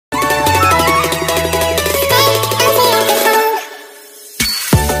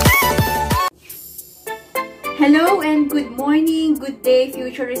morning, good day,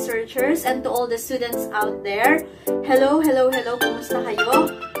 future researchers, and to all the students out there. Hello, kumusta kayo?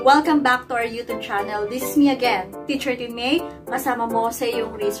 Welcome back to our YouTube channel. This is me again, Teacher May, kasama mo sa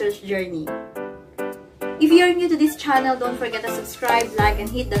iyong research journey. If you are new to this channel, don't forget to subscribe, like, and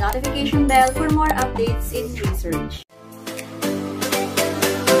hit the notification bell for more updates in research.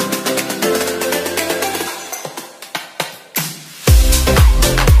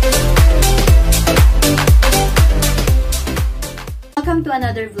 Welcome to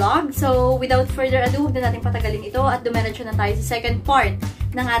another vlog. So, without further ado, huwag na natin patagalin ito at dumiretso na tayo sa second part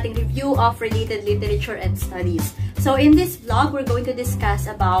ng ating review of related literature and studies. So, in this vlog, we're going to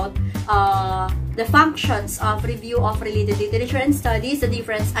discuss about the functions of review of related literature and studies, the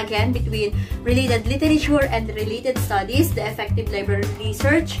difference again between related literature and related studies, the effective library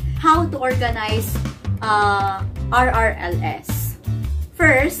research, how to organize RRLS.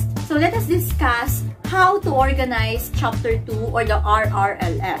 First, so let us discuss how to organize Chapter 2 or the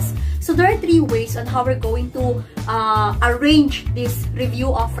RRLS. So there are three ways on how we're going to arrange this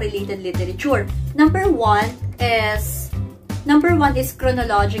review of related literature. Number one is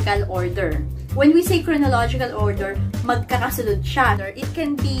chronological order. When we say chronological order, magkakasunod siya. It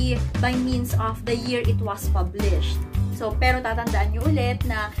can be by means of the year it was published. So, pero tatandaan nyo ulit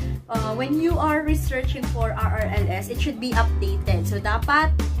na when you are researching for RRLS, it should be updated. So,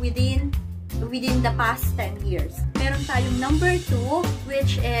 dapat within the past 10 years. Meron tayong number 2,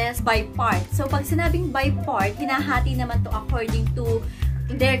 which is by part. So, pag sinabing by part, hinahati naman to according to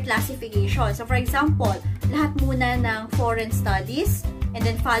their classification. So, for example, lahat muna ng foreign studies, and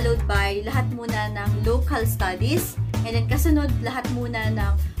then followed by lahat muna ng local studies, and then kasunod lahat muna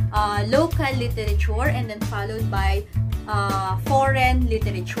ng local literature, and then followed by foreign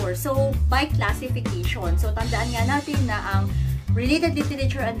literature. So, by classification. So, tandaan nga natin na ang related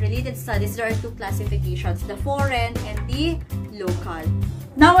literature and related studies, there are two classifications, the foreign and the local.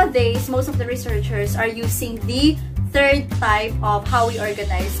 Nowadays, most of the researchers are using the third type of how we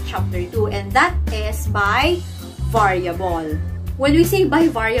organize Chapter 2, and that is by variable. When we say by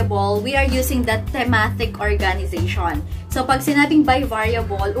variable, we are using the thematic organization. So, pag sinabing by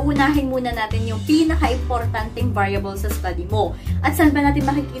variable, uunahin muna natin yung pinaka-importanting variable sa study mo. At saan ba natin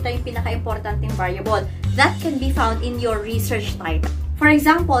makikita yung pinaka-importanting variable? That can be found in your research title. For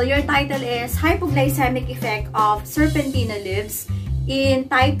example, your title is Hypoglycemic Effect of Serpentina Leaves in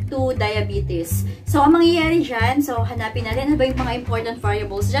Type 2 Diabetes. So, ang mangyayari dyan, so hanapin natin ano ba yung mga important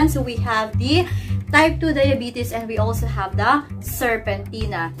variables dyan. So, we have the Type 2 diabetes and we also have the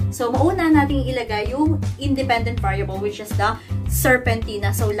serpentina. So, mauna nating ilagay yung independent variable which is the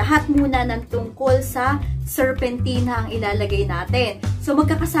serpentina. So, lahat muna ng tungkol sa serpentina ang ilalagay natin. So,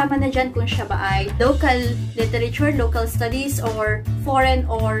 magkakasama na dyan kung siya ba ay local literature, local studies, or foreign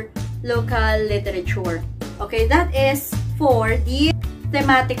or local literature. Okay, that is for the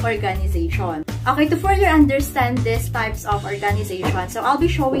thematic organization. Okay, to further understand these types of organization, so I'll be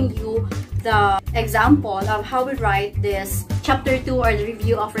showing you the example of how we write this Chapter 2 or the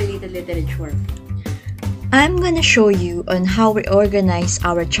review of related literature. I'm gonna show you on how we organize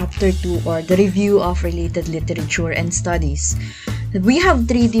our Chapter 2 or the review of related literature and studies. We have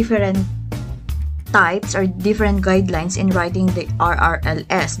three different types or different guidelines in writing the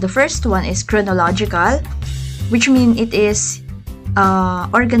RRLS. The first one is chronological, which means it is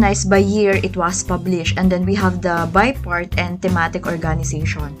organized by year it was published, and then we have the by part and thematic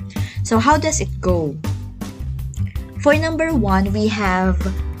organization. So how does it go? For number 1, we have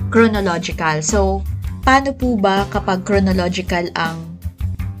chronological. So, paano po ba kapag chronological ang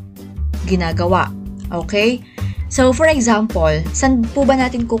ginagawa? Okay? So, for example, saan po ba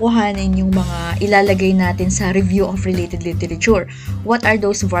natin kukuhanin yung mga ilalagay natin sa review of related literature? What are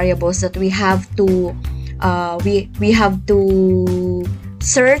those variables that we have to we have to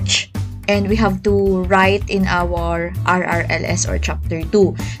search and we have to write in our RRLS or Chapter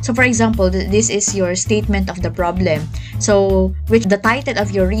 2. So, for example, this is your statement of the problem. So, which the title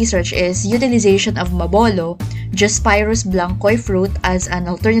of your research is Utilization of Mabolo, Jospirus blancoi fruit as an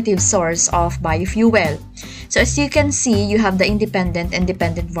alternative source of biofuel. So, as you can see, you have the independent and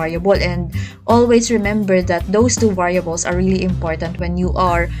dependent variable, and always remember that those two variables are really important when you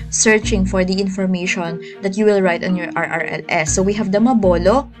are searching for the information that you will write on your RRLS. So, we have the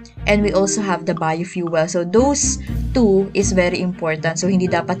Mabolo and we also have the biofuel. So, those two is very important. So, hindi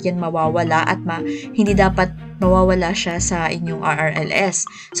dapat yan mawawala at hindi dapat mawawala siya sa inyong RRLS.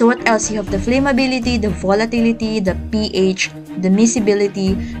 So, what else? You have the flammability, the volatility, the pH, the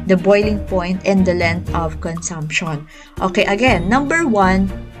miscibility, the boiling point, and the length of consumption. Okay, again, number 1,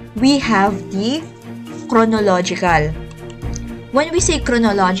 we have the chronological. When we say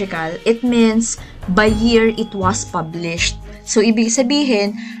chronological, it means by year it was published. So, ibig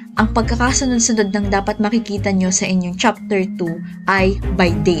sabihin, ang pagkakasunod-sunod ng dapat makikita nyo sa inyong chapter 2 ay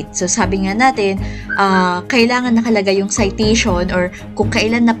by date. So, sabi nga natin, kailangan nakalagay yung citation or kung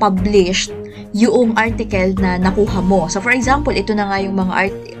kailan na-published yung article na nakuha mo. So, for example, ito na nga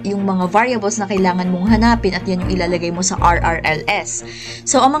yung mga variables na kailangan mong hanapin at yan yung ilalagay mo sa RRLS.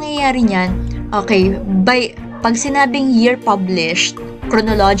 So, ang mangyayari niyan, okay, pag sinabing year published,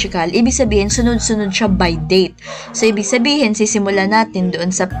 chronological, ibig sabihin, sunod-sunod siya by date. So, ibig sabihin, sisimulan natin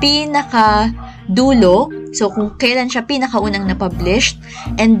doon sa pinaka-dulo. So, kung kailan siya pinakaunang na-published,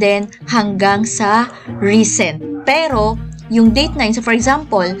 and then, hanggang sa recent. Pero, yung date na yun, so for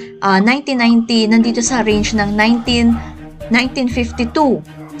example, 1990, nandito sa range ng 1952.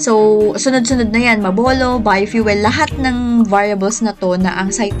 So, sunod-sunod na yan, mabolo, biofuel, lahat ng variables na to na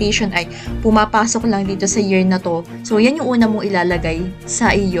ang citation ay pumapasok lang dito sa year na to. So, yan yung una mong ilalagay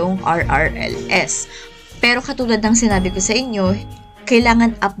sa iyong RRLS. Pero katulad ng sinabi ko sa inyo,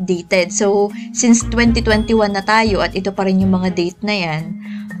 kailangan updated. So, since 2021 na tayo at ito pa rin yung mga date na yan,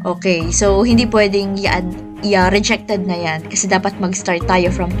 okay, so hindi pwedeng rejected na yan kasi dapat mag-start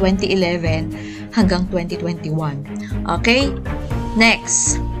tayo from 2011 hanggang 2021. Okay?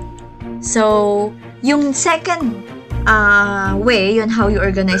 Next. So, yung second way on how you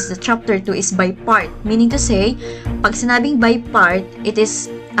organize the chapter 2 is by part. Meaning to say, pag sinabing by part, it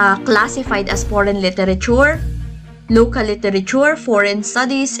is classified as foreign literature, local literature, foreign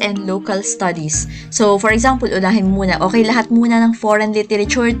studies, and local studies. So, for example, unahin muna. Okay, lahat muna ng foreign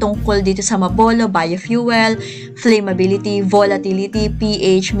literature tungkol dito sa mabolo, biofuel, flammability, volatility,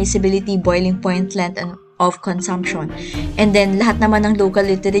 pH, miscibility, boiling point, length, and of consumption. And then, lahat naman ng local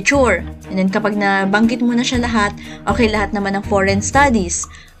literature. And then, kapag nabanggit mo na siya lahat, okay, lahat naman ng foreign studies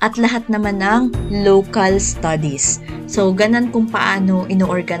at lahat naman ng local studies. So, ganun kung paano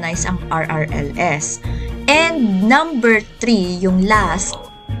ino-organize ang RRLS. And number 3, yung last,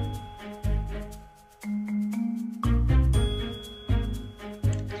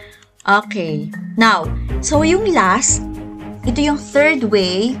 okay. Now, so yung last, ito yung third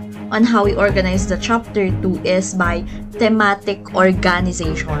way on how we organize the chapter 2 is by thematic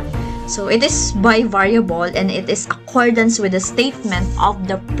organization. So, it is by variable and it is accordance with the statement of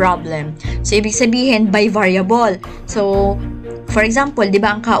the problem. So, ibig sabihin, by variable. So, for example, di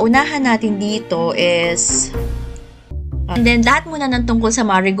ba ang kaunahan natin dito is and then lahat muna ng tungkol sa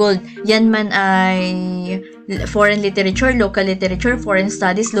marigold. Yan man ay foreign literature, local literature, foreign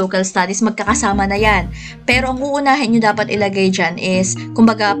studies, local studies, magkakasama na yan. Pero ang uunahin nyo dapat ilagay dyan is,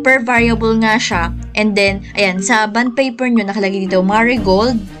 kumbaga, per variable nga siya. And then, ayan, sa bond paper nyo nakalagay dito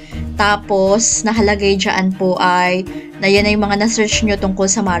marigold. Tapos, nakalagay dyan po ay, na yan ay yung mga na-search nyo tungkol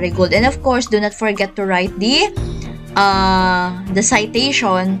sa marigold. And of course, do not forget to write the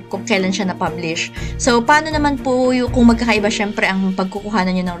citation kung kailan siya na-publish. So, paano naman po yung, kung magkakaiba syempre ang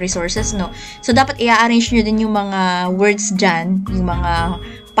pagkukuhanan nyo ng resources, no? So, dapat i-arrange nyo din yung mga words dyan, yung mga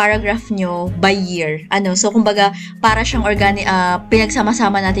paragraph nyo by year. So, kumbaga, para siyang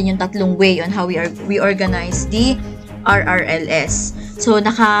pinagsama-sama natin yung tatlong way on how we organize the RRLS. So,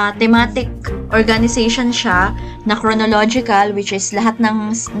 naka-thematic organization siya, na chronological, which is lahat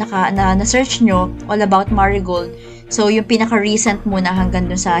ng na-search nyo all about marigold. So, yung pinaka-recent muna hanggang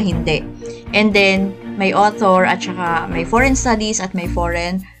dun sa hindi. And then, may author at saka may foreign studies at may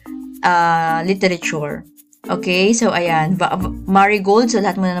foreign literature. Okay? So, ayan. Marigold. So,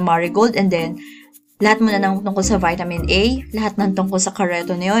 lahat muna ng marigold. And then, lahat muna ng tungkol sa vitamin A. Lahat ng tungkol sa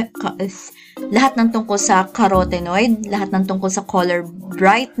carotenoid. Lahat ng tungkol sa carotenoid. Lahat ng tungkol sa color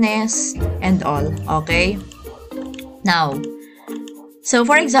brightness. And all. Okay? Now, so,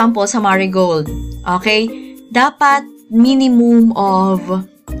 for example, sa marigold. Okay? Dapat minimum of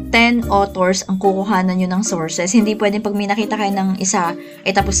 10 authors ang kukuhanan nyo ng sources. Hindi pwedeng pag may nakita kayo ng isa,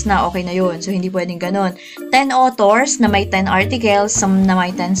 tapos na, okay na yun. So, hindi pwedeng ganun. 10 authors na may 10 articles, some na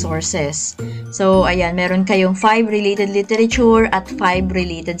may 10 sources. So, ayan, meron kayong 5 related literature at 5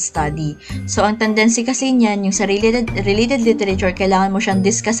 related study. So, ang tendency kasi niyan, yung sa related literature, kailangan mo siyang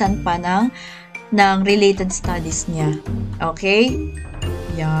discussan pa ng related studies niya. Okay?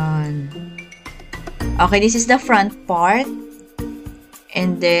 Yan. Okay, this is the front part.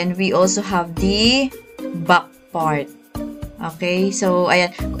 And then, we also have the back part. Okay, so,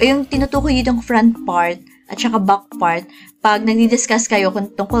 ayan. Yung tinutukoy dito yung front part at saka back part, pag nagdi-discuss kayo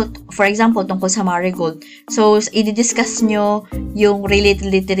tungkol, for example, tungkol sa marigold, so, i-discuss nyo yung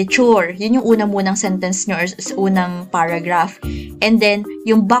related literature. Yun yung unang munang sentence nyo or unang paragraph. And then,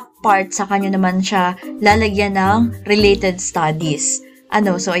 yung back part, saka nyo naman siya lalagyan ng related studies.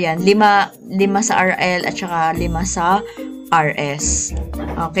 So, ayan, 5 sa RL at saka 5 sa RS.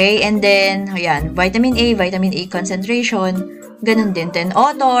 Okay, and then, ayan, vitamin A concentration, ganun din, 10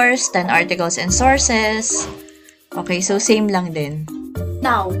 authors, 10 articles and sources. Okay, so same lang din.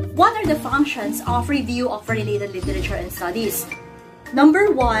 Now, what are the functions of review of related literature and studies?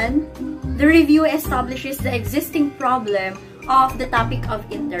 Number 1, the review establishes the existing problem of the topic of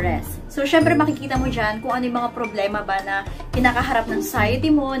interest. So, syempre makikita mo dyan kung ano yung mga problema ba na kinakaharap ng society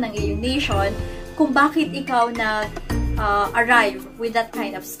mo, ng iyong nation, kung bakit ikaw arrive with that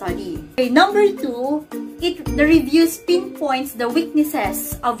kind of study. Okay, number 2, the reviews pinpoints the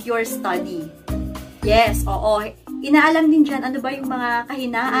weaknesses of your study. Yes, oo. Inaalam din dyan ano ba yung mga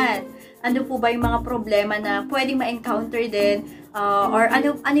kahinaan, ano po ba yung mga problema na pwedeng ma-encounter din, or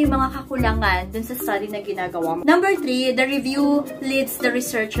ano yung mga kakulangan dun sa study na ginagawa mo. Number 3, the review leads the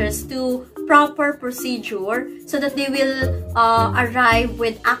researchers to proper procedure so that they will arrive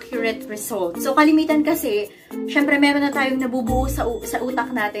with accurate results. So, kalimitan kasi, syempre meron na tayong nabubuo sa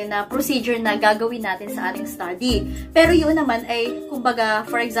utak natin na procedure na gagawin natin sa ating study. Pero yun naman ay, kumbaga,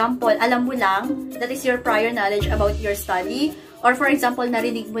 for example, alam mo lang, that is your prior knowledge about your study, or for example,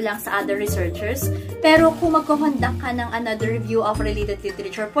 narinig mo lang sa other researchers. Pero kung magko-conduct ka ng another review of related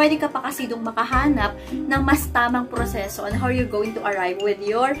literature, pwede ka pa kasi dong makahanap ng mas tamang proseso on how you're going to arrive with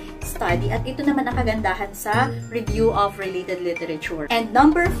your study. At ito naman ang kagandahan sa review of related literature. And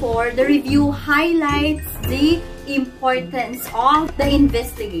number 4, the review highlights the importance of the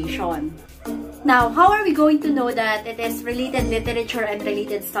investigation. Now, how are we going to know that it is related literature and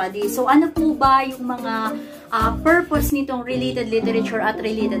related studies? So, ano po ba yung mga purpose nitong related literature at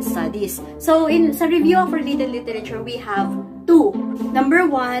related studies? So, sa review of related literature, we have 2. Number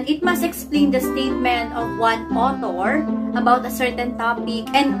 1, it must explain the statement of one author about a certain topic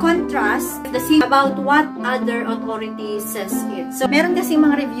and contrast the same about what other authority says it. So, meron kasi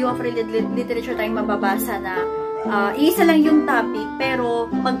mga review of related literature tayong mababasa na iisa lang yung topic pero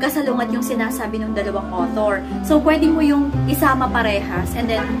magkasalungat yung sinasabi ng dalawang author. So, pwede mo yung isama parehas and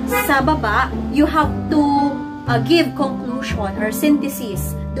then sa baba, you have to give conclusion or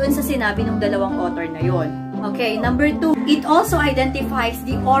synthesis doon sa sinabi ng dalawang author na yon. Okay, number 2, it also identifies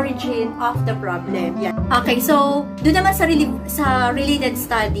the origin of the problem. Yan. Okay, so, doon naman sa related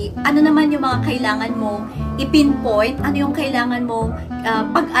study, ano naman yung mga kailangan mong i-pinpoint, ano yung kailangan mong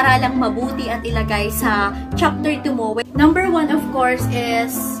pag-aralang mabuti at ilagay sa chapter 2 mo. Number 1, of course,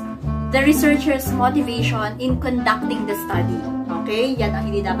 is the researcher's motivation in conducting the study. Okay, yan ang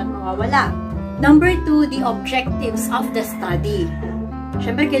hindi dapat mawawala. Number 2, the objectives of the study.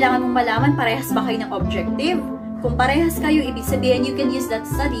 Siyempre, kailangan mong malaman, parehas ba kayo ng objective? Kung parehas kayo, ibig sabihin, you can use that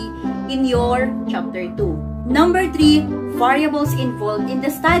study in your chapter 2. Number 3, variables involved in the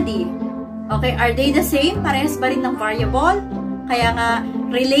study. Okay, are they the same? Parehas ba rin ng variable? Kaya nga,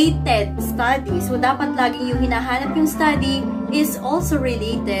 related study. So, dapat laging yung hinahanap yung study is also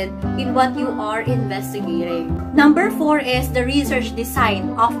related in what you are investigating. Number 4 is the research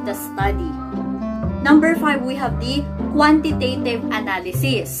design of the study. Number 5, we have the quantitative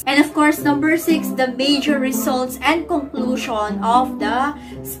analysis. And of course, number 6, the major results and conclusion of the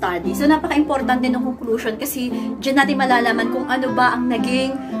study. So, napaka-importante ng conclusion kasi dyan natin malalaman kung ano ba ang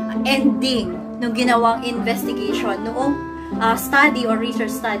naging ending ng ginawang investigation noong study or research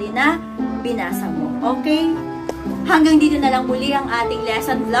study na binasa mo. Okay? Hanggang dito na lang muli ang ating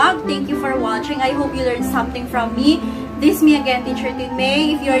lesson vlog. Thank you for watching. I hope you learned something from me. This is me again, Teacher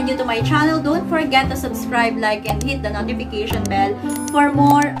May. If you are new to my channel, don't forget to subscribe, like, and hit the notification bell for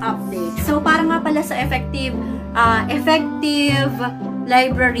more updates. So, para nga pala sa effective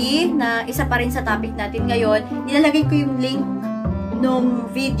library na isa pa rin sa topic natin ngayon, ilalagay ko yung link nung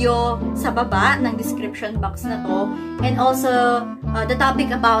video sa baba ng description box na to, and also the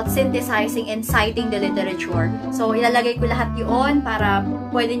topic about synthesizing and citing the literature. So, ilalagay ko lahat yun para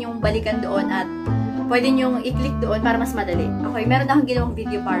pwede nyong balikan doon at pwede nyong i-click doon para mas madali. Okay, meron akong ginawang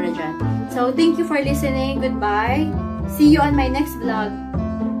video para dyan. So, thank you for listening. Goodbye. See you on my next vlog.